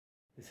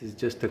This is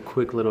just a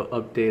quick little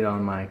update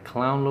on my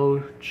clown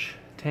loach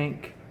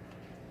tank.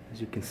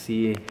 As you can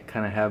see, I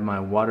kind of have my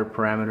water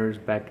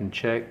parameters back in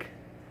check.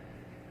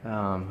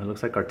 It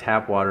looks like our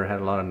tap water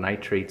had a lot of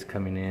nitrates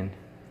coming in.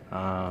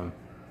 After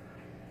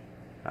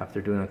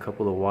doing a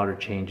couple of water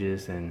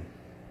changes and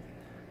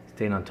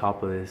staying on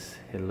top of this,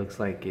 it looks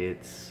like the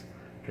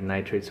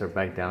nitrates are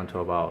back down to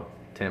about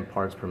 10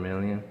 parts per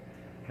million.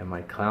 And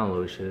my clown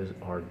loaches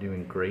are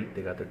doing great.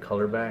 They got their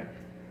color back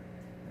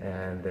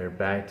and they're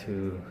back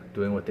to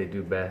doing what they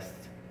do best,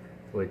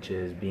 which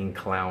is being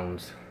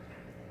clowns.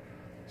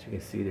 As you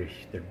can see,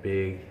 they're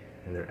big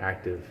and they're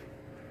active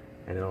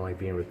and they don't like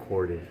being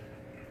recorded.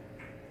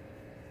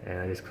 And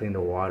I just cleaned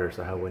the water,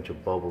 so I have a bunch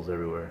of bubbles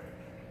everywhere.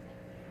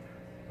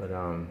 But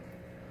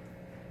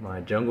my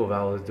jungle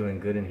valve is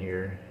doing good in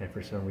here, and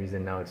for some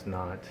reason now it's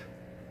not.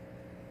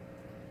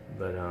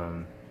 But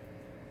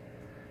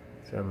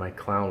so my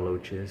clown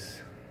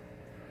loaches,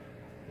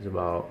 there's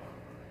about,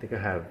 I think I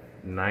have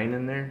 9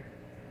 in there.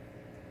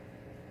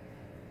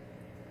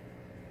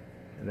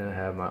 And then I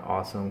have my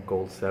awesome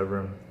gold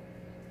severum.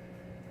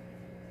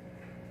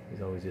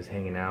 He's always just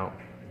hanging out,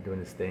 doing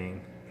his thing.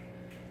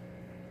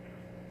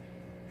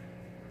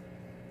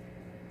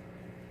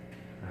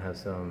 I have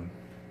some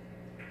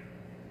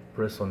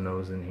bristle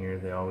nose in here.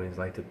 They always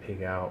like to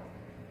pig out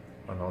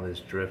on all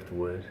this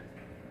driftwood.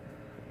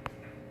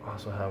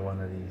 Also have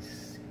one of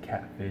these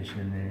catfish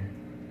in there.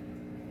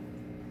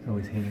 It's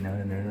always hanging out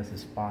in there. That's a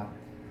spot.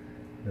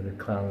 Another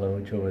clown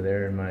loach over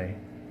there in my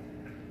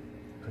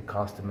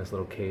Acostomus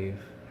little cave.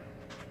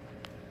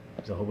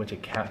 There's a whole bunch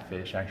of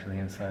catfish actually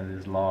inside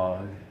this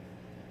log.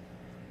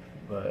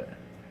 But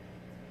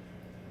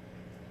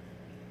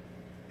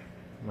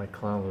my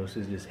clown loach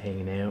is just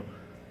hanging out.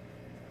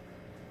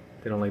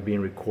 They don't like being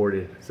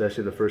recorded. It's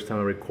actually the first time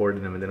I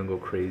recorded them and they don't go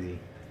crazy.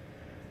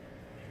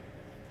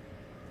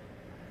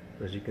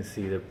 But as you can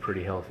see, they're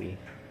pretty healthy.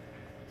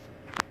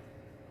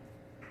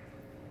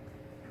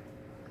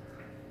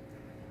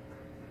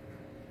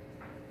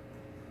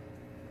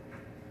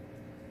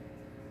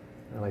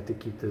 I like to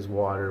keep this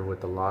water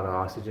with a lot of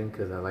oxygen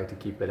because I like to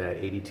keep it at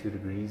 82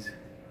 degrees.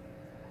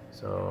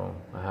 So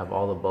I have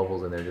all the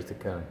bubbles in there just to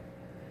kind of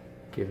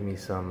give me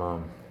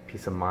some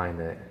peace of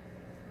mind that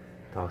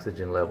the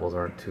oxygen levels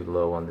aren't too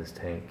low on this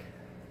tank.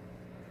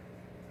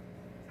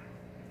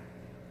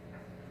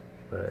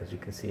 But as you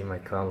can see, my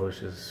clown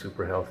loach is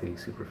super healthy,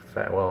 super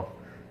fat. Well,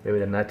 maybe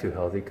they're not too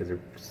healthy because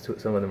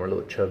some of them are a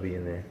little chubby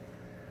in there.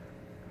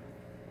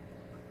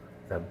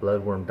 That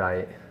bloodworm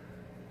diet.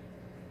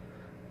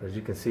 But as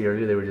you can see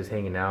earlier, they were just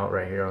hanging out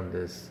right here on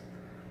this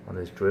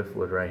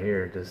driftwood right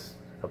here, just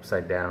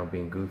upside down,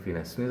 being goofy. And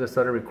as soon as I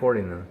started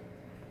recording them,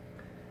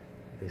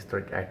 they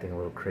start acting a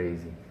little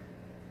crazy.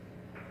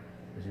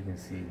 As you can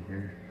see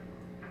here,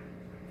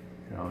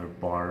 all their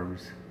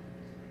barbs.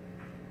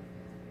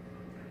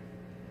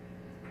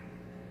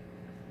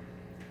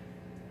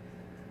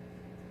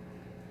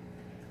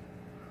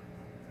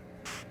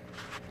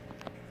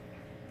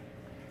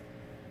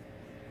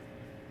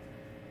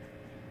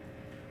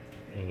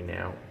 Hanging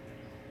out.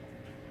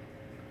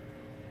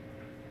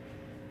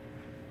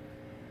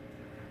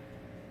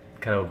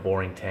 Kind of a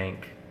boring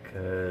tank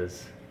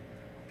because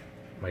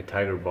my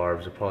tiger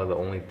barbs are probably the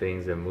only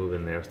things that move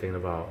in there. I was thinking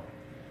about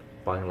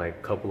buying like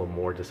a couple of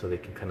more just so they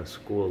can kind of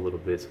school a little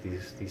bit. So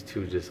these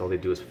two, just all they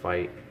do is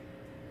fight.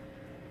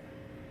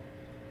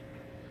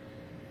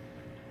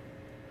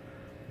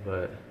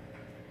 But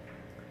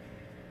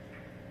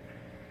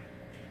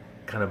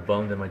kind of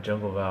bummed that my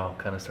jungle valve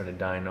kind of started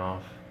dying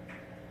off.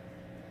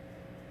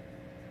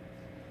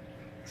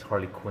 It's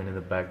Harley Quinn in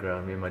the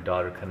background. Me and my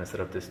daughter kind of set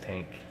up this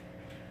tank,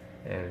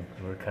 and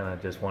we're kind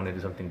of just wanting to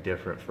do something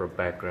different for a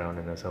background,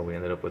 and that's how we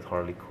ended up with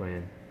Harley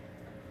Quinn.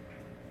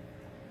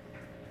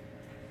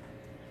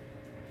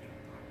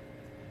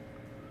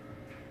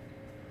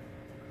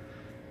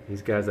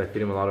 These guys, I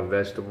feed them a lot of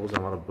vegetables and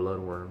a lot of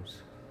bloodworms.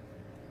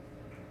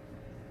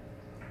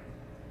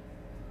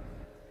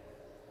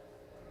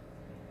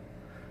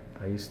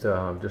 I used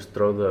to just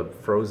throw the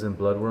frozen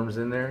bloodworms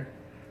in there,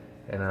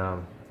 and I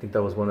think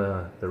that was one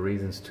of the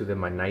reasons too that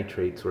my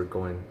nitrates were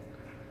going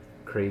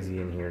crazy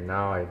in here.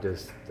 Now I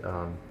just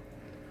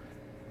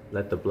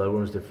let the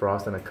bloodworms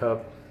defrost in a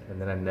cup, and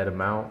then I net them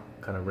out,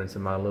 kind of rinse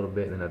them out a little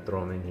bit, and then I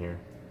throw them in here.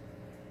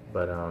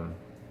 But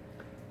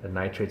the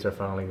nitrates are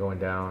finally going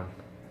down.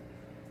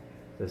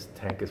 This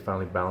tank is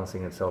finally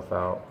balancing itself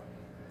out.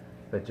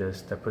 But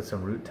I put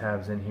some root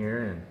tabs in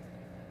here, and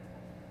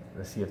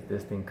let's see if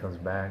this thing comes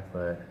back.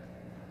 But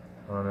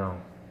I don't know.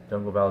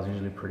 Jungle valve is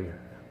usually pretty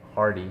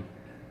hardy,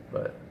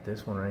 but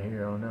this one right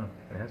here, I don't know.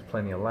 It has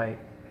plenty of light.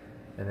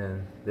 And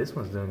then this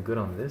one's doing good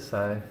on this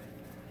side,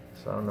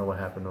 so I don't know what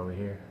happened over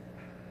here.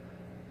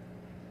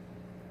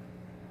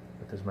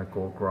 But there's my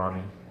gold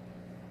grommy.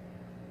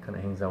 Kind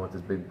of hangs out with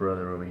his big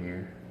brother over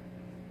here.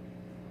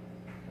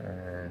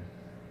 And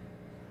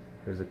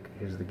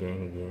here's the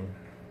gang again.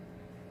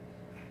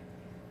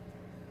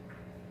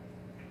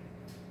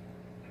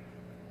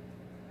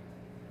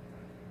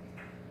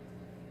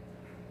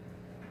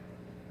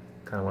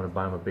 Kind of want to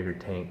buy him a bigger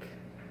tank.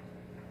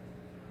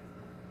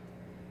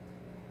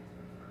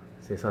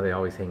 See, that's how they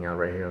always hang out,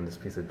 right here on this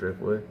piece of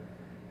driftwood.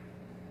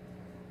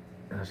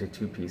 Actually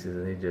 2 pieces,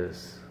 and they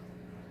just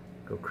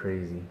go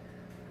crazy.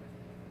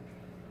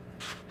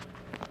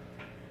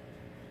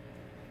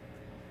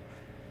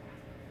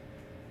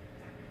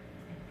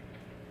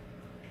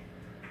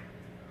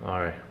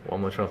 Alright, well,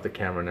 I'm gonna turn off the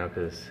camera now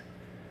because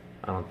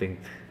I think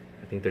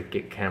they're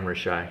camera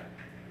shy.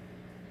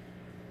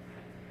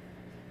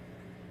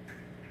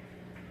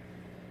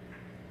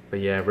 But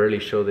yeah, I rarely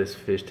show this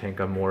fish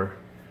tank. I'm more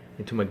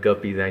into my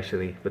guppies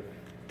actually, but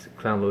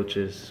clown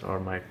loaches are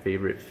my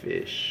favorite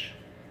fish.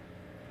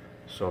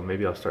 So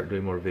maybe I'll start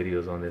doing more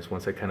videos on this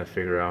once I kind of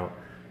figure out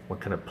what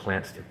kind of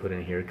plants to put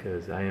in here,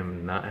 because I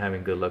am not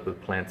having good luck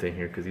with plants in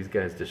here because these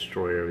guys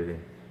destroy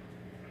everything.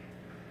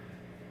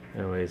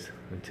 Anyways,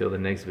 until the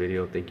next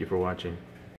video, thank you for watching.